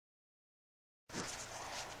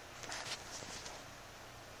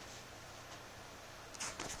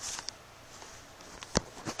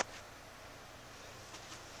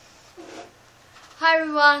Hi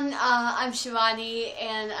everyone, I'm Shivani,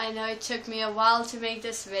 and I know it took me a while to make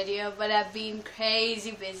this video, but I've been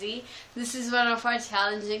crazy busy. This is one of our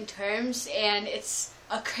challenging terms, and it's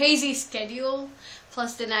a crazy schedule.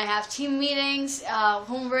 Plus then I have team meetings,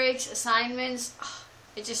 homeworks, assignments.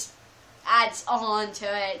 It just adds on to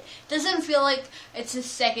it. Doesn't feel like it's the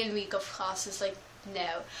second week of classes, like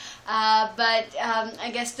no. But I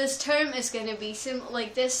guess this term is going to be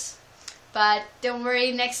like this. But don't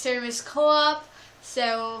worry, next term is co-op.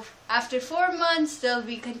 So after 4 months, there'll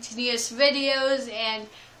be continuous videos and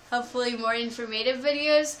hopefully more informative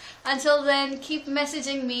videos. Until then, keep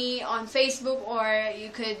messaging me on Facebook, or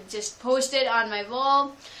you could just post it on my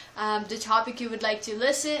wall. The topic you would like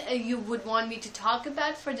to you would want me to talk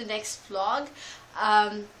about for the next vlog.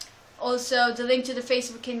 Also, the link to the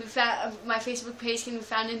Facebook can be found. My Facebook page can be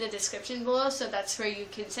found in the description below. So that's where you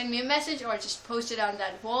can send me a message or just post it on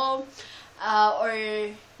that wall.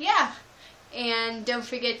 Yeah. And don't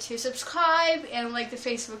forget to subscribe and like the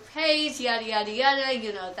Facebook page, yada yada yada,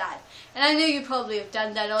 you know that. And I know you probably have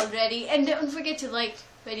done that already. And don't forget to like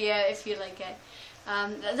video if you like it.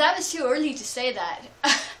 That was too early to say that.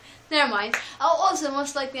 Never mind. Also,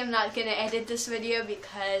 most likely I'm not going to edit this video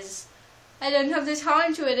because I don't have the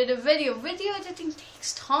time to edit a video. Video editing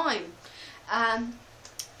takes time.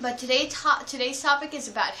 But today's topic is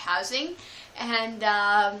about housing. And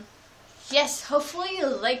yes, hopefully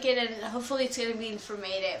you'll like it, and hopefully it's going to be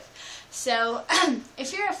informative. So,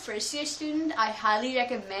 if you're a first-year student, I highly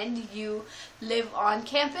recommend you live on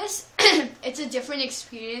campus. It's a different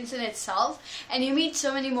experience in itself, and you meet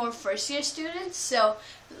so many more first-year students. So,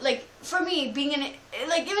 like, for me, even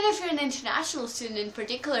if you're an international student in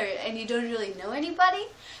particular, and you don't really know anybody,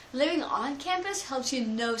 living on campus helps you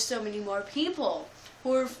know so many more people,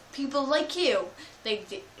 who are people like you.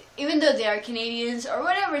 Even though they are Canadians or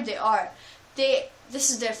whatever they are,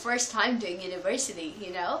 this is their first time doing university,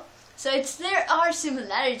 you know? So there are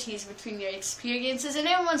similarities between your experiences, and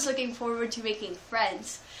everyone's looking forward to making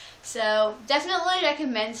friends. So definitely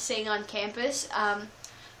recommend staying on campus.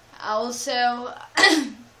 Also,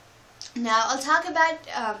 now I'll talk about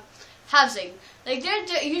housing. Like, there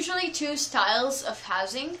are usually two styles of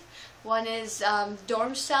housing. One is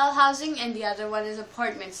dorm style housing, and the other one is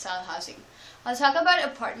apartment style housing. I'll talk about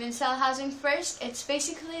apartment style housing first. It's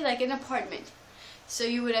basically like an apartment. So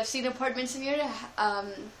you would have seen apartments in your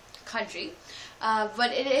country.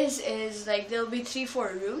 What it is like there'll be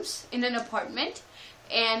 3-4 rooms in an apartment,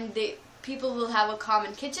 and the people will have a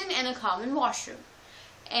common kitchen and a common washroom.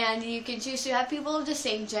 And you can choose to have people of the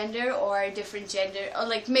same gender or different gender, or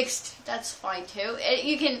like mixed. That's fine too.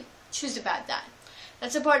 You can choose about that.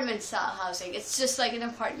 That's apartment style housing. It's just like an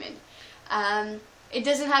apartment. It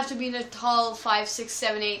doesn't have to be in a tall 5, 6,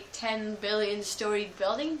 7, 8, 10 billion storied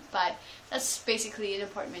building, but that's basically an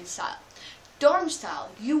apartment style. Dorm style.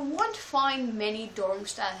 You won't find many dorm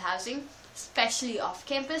style housing, especially off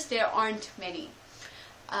campus. There aren't many.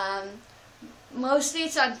 Mostly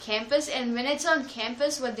it's on campus, and when it's on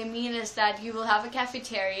campus, what they mean is that you will have a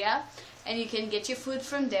cafeteria and you can get your food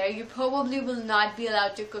from there. You probably will not be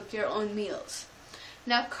allowed to cook your own meals.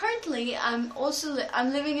 Now currently I'm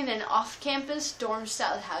living in an off-campus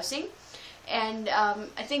dorm-style housing, and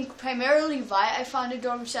I think primarily why I found a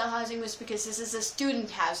dorm-style housing was because this is a student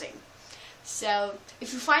housing. So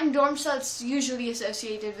if you find dorm-style, it's usually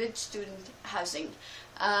associated with student housing,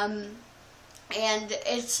 and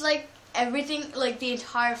it's like everything, like the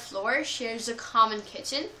entire floor shares a common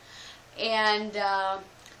kitchen, and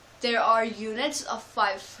there are units of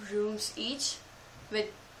 5 rooms each with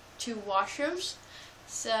 2 washrooms.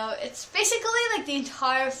 So it's basically like the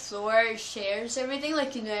entire floor shares everything,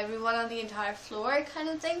 like, you know, everyone on the entire floor kind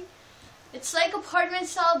of thing. It's like apartment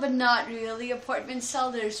style, but not really apartment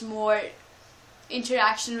style. There's more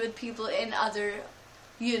interaction with people in other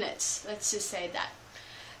units, let's just say that.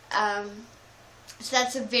 So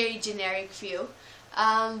that's a very generic view.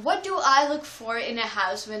 What do I look for in a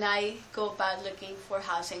house when I go about looking for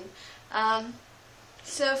housing?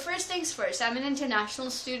 So first things first, I'm an international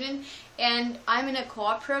student, and I'm in a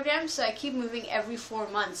co-op program, so I keep moving every 4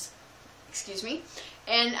 months. Excuse me.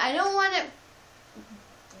 And I don't want to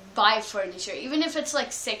buy furniture. Even if it's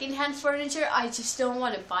like second-hand furniture, I just don't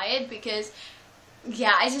want to buy it because,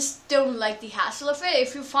 yeah, I just don't like the hassle of it.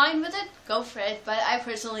 If you're fine with it, go for it, but I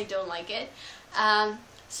personally don't like it.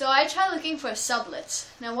 So I try looking for sublets.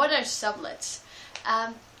 Now, what are sublets?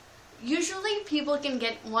 Usually people can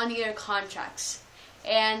get 1-year contracts.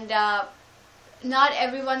 And not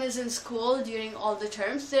everyone is in school during all the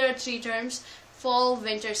terms. There are 3 terms: fall,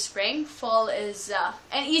 winter, spring. Fall is,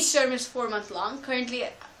 and each term is 4 months long. Currently,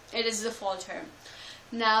 it is the fall term.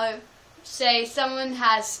 Now, say someone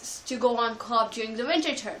has to go on co-op during the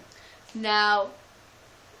winter term. Now,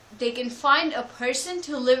 they can find a person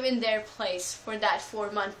to live in their place for that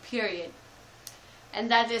 4-month period. And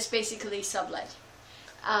that is basically sublet.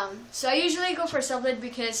 So I usually go for sublet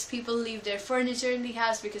because people leave their furniture in the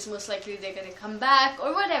house because most likely they're going to come back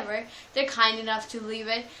or whatever. They're kind enough to leave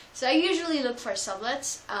it. So I usually look for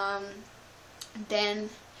sublets. Then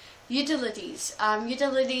utilities.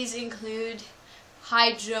 Utilities include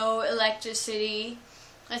hydro, electricity,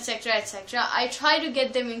 etc., etc. I try to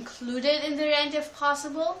get them included in the rent if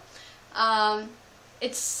possible.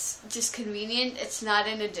 It's just convenient. It's not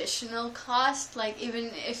an additional cost. Like,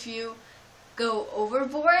 even if you go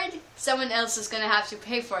overboard, someone else is going to have to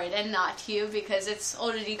pay for it and not you, because it's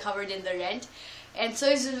already covered in the rent. And so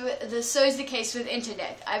is the case with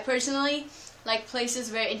internet. I personally like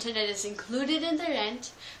places where internet is included in the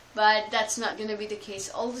rent, but that's not going to be the case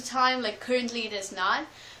all the time. Like, currently it is not,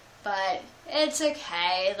 but it's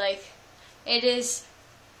okay. Like, it is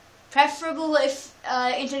preferable if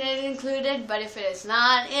internet is included, but if it is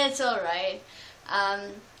not, it's alright.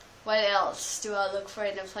 What else do I look for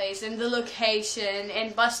in a place? In the location,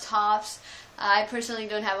 in bus stops. I personally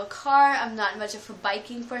don't have a car. I'm not much of a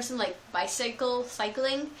biking person, like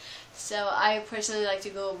cycling. So I personally like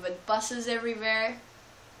to go with buses everywhere.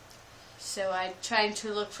 So I try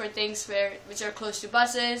to look for things which are close to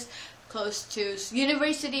buses, close to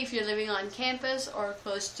university if you're living on campus, or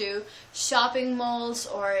close to shopping malls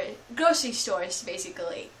or grocery stores,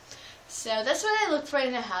 basically. So that's what I look for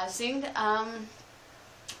in a housing.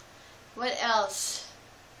 What else?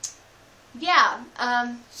 Yeah,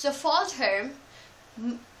 so fall term,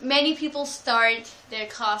 many people start their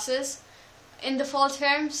classes in the fall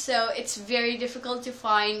term, so it's very difficult to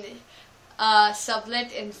find a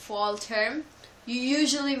sublet in fall term. You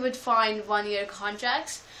usually would find 1-year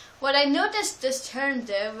contracts. What I noticed this term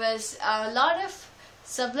though was a lot of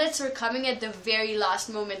sublets were coming at the very last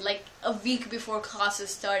moment, like a week before classes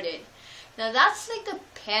started. Now that's like the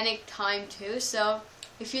panic time too, so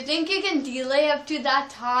if you think you can delay up to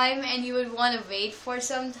that time and you would want to wait for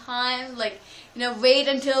some time, like, wait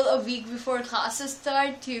until a week before classes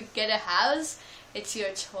start to get a house, it's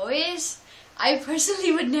your choice. I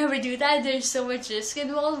personally would never do that. There's so much risk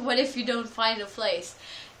involved. What if you don't find a place?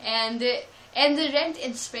 And the rent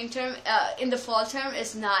in spring term, in the fall term,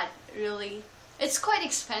 is not really, it's quite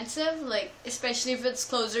expensive, like, especially if it's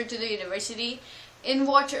closer to the university. In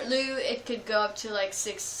Waterloo, it could go up to like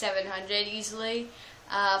 $600-700 easily.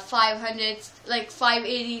 500, like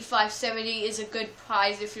 580, 570 is a good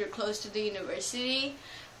price if you're close to the university.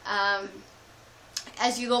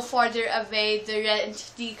 As you go farther away, the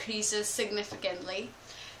rent decreases significantly.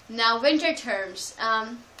 Now, winter terms.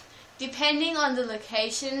 Depending on the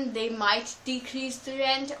location, they might decrease the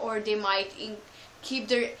rent or they might keep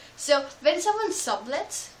the... So, when someone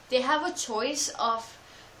sublets, they have a choice of,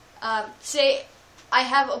 say, I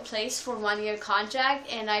have a place for 1-year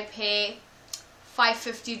contract and I pay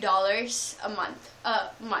 $550 a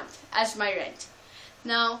month as my rent.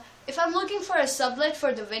 Now, if I'm looking for a sublet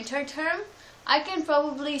for the winter term, I can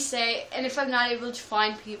probably say, and if I'm not able to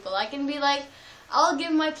find people, I can be like, I'll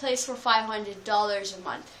give my place for $500 a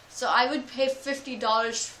month. So I would pay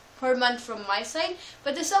 $50 per month from my side,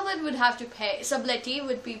 but the sublet would have to pay, sublettee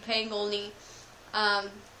would be paying only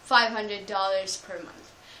 $500 per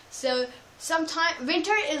month. So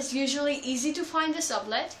winter is usually easy to find a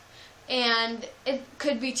sublet, and it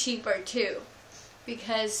could be cheaper too,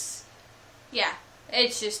 because yeah,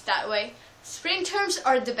 it's just that way. Spring terms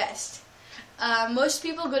are the best. Most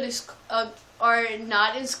people are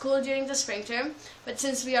not in school during the spring term, but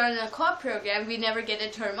since we are in a co-op program, we never get a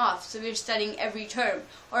term off, so we're studying every term,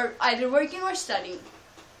 or either working or studying.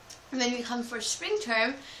 When we come for spring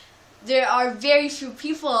term, there are very few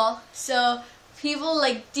people, so people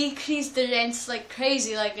like decrease the rents like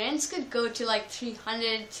crazy. Like, rents could go to like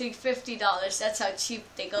 $300, $350. That's how cheap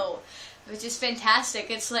they go, which is fantastic.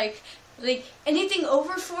 It's like anything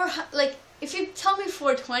over if you tell me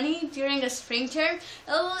 $420 during a spring term,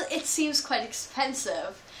 it seems quite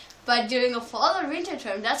expensive. But during a fall or winter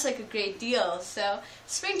term, that's like a great deal. So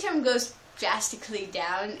spring term goes drastically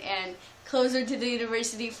down, and closer to the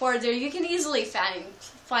university, farther, you can easily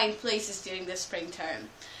find places during the spring term.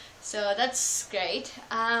 So that's great.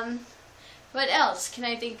 What else can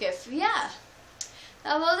I think of? Yeah.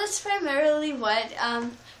 Well, that's primarily what.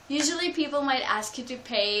 Usually people might ask you to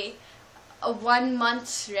pay a 1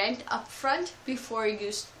 month's rent upfront before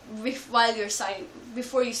you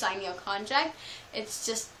sign your contract. It's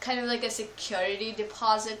just kind of like a security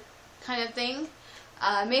deposit kind of thing.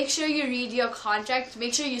 Make sure you read your contract.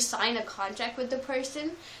 Make sure you sign a contract with the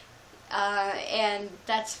person. and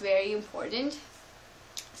that's very important.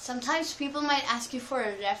 Sometimes people might ask you for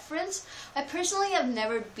a reference. I personally have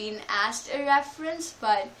never been asked a reference,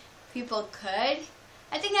 but people could.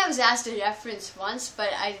 I think I was asked a reference once, but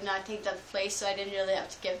I did not take that place, so I didn't really have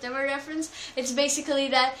to give them a reference. It's basically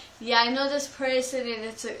that, yeah, I know this person,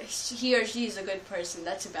 and he or she is a good person.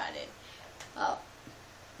 That's about it.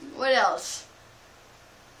 What else?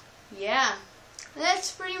 Yeah,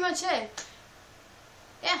 that's pretty much it.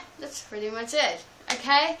 Yeah, that's pretty much it.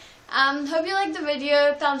 Okay? Hope you liked the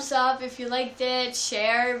video. Thumbs up if you liked it.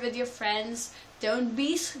 Share with your friends. Don't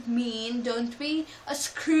be mean. Don't be a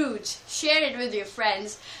Scrooge. Share it with your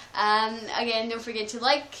friends. Again, don't forget to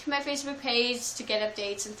like my Facebook page to get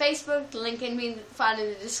updates on Facebook. The link can be found in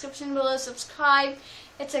the description below. Subscribe,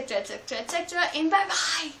 etc., etc., etc. And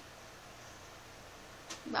bye-bye.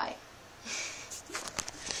 Bye.